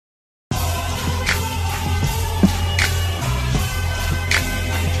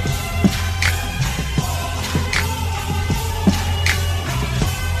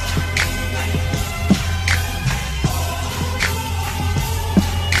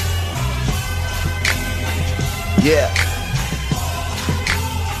Yeah.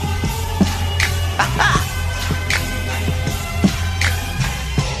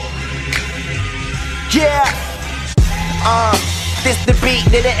 Yeah. This the beat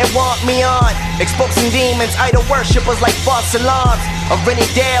they didn't want me on. Exposing demons, idol worshippers like false alarms. A rainy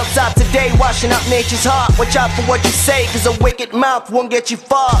day outside today, washing out nature's heart. Watch out for what you say, cause a wicked mouth won't get you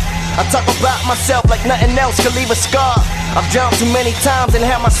far. I talk about myself like nothing else could leave a scar. I've drowned too many times and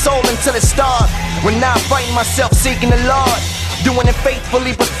had my soul until it starved. When now I'm fighting myself, seeking the Lord. Doing it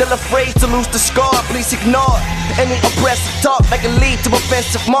faithfully but still afraid to lose the scar. Please ignore any oppressive talk that can lead to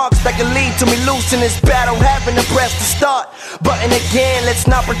offensive marks, that can lead to me losing this battle, having to press to start. But and again, let's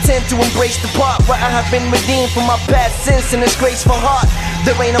not pretend to embrace the part where I have been redeemed from my past sins and this graceful heart.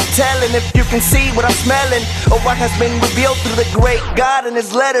 There ain't no telling if you can see what I'm smelling, or what has been revealed through the great God in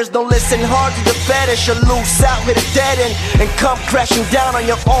his letters. Don't listen hard to the fetish or lose out with a dead end and come crashing down on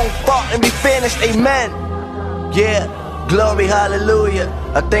your own fault and be finished. Amen. Yeah. Glory, hallelujah.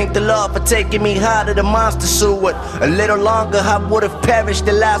 I thank the Lord for taking me high to the monster sewer. A little longer I would have perished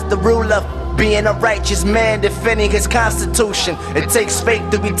the last the ruler. Being a righteous man defending his constitution. It takes faith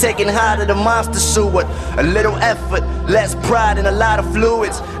to be taken high to the monster sewer. A little effort, less pride and a lot of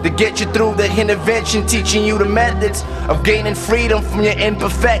fluids to get you through the intervention, teaching you the methods of gaining freedom from your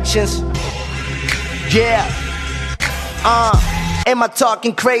imperfections. Yeah. Am I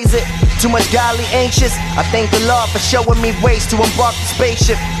talking crazy? Too much godly anxious? I thank the Lord for showing me ways to embark the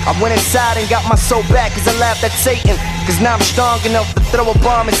spaceship. I went inside and got my soul back cause I laughed at Satan. Cause now I'm strong enough to throw a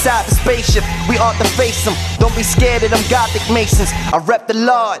bomb inside the spaceship. We ought to face them. Don't be scared of them gothic masons. I rep the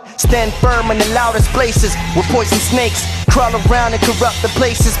Lord, stand firm in the loudest places with poison snakes. Crawl around and corrupt the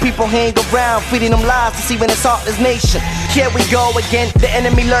places. People hang around, feeding them lies, deceiving this heartless nation. Here we go again, the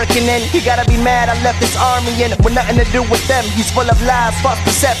enemy lurking in. He gotta be mad I left this army in with nothing to do with them. He's full of lies, false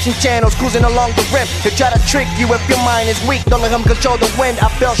perception channels, cruising along the rim. They try to trick you if your mind is weak. Don't let him control the wind. I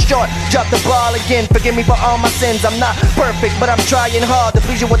fell short, dropped the ball again. Forgive me for all my sins. I'm not perfect, but I'm trying hard to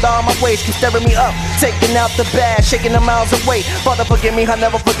please you with all my ways. Keep stirring me up, taking out the bad, shaking the miles away. Father, forgive me, I'll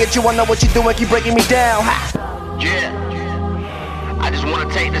never forget you. I know what you're doing, keep breaking me down. Ha! Yeah, I just wanna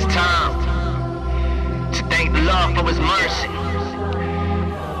take this time to thank the Lord for his mercy.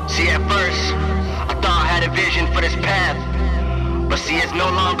 See, at first, I thought I had a vision for this path, but see, it's no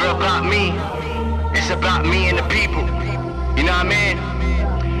longer about me. It's about me and the people. You know what I mean?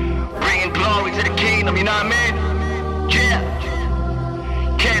 Bringing glory to the kingdom, you know what I mean? Yeah.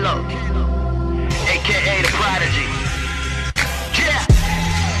 Kalo, aka the Prodigy.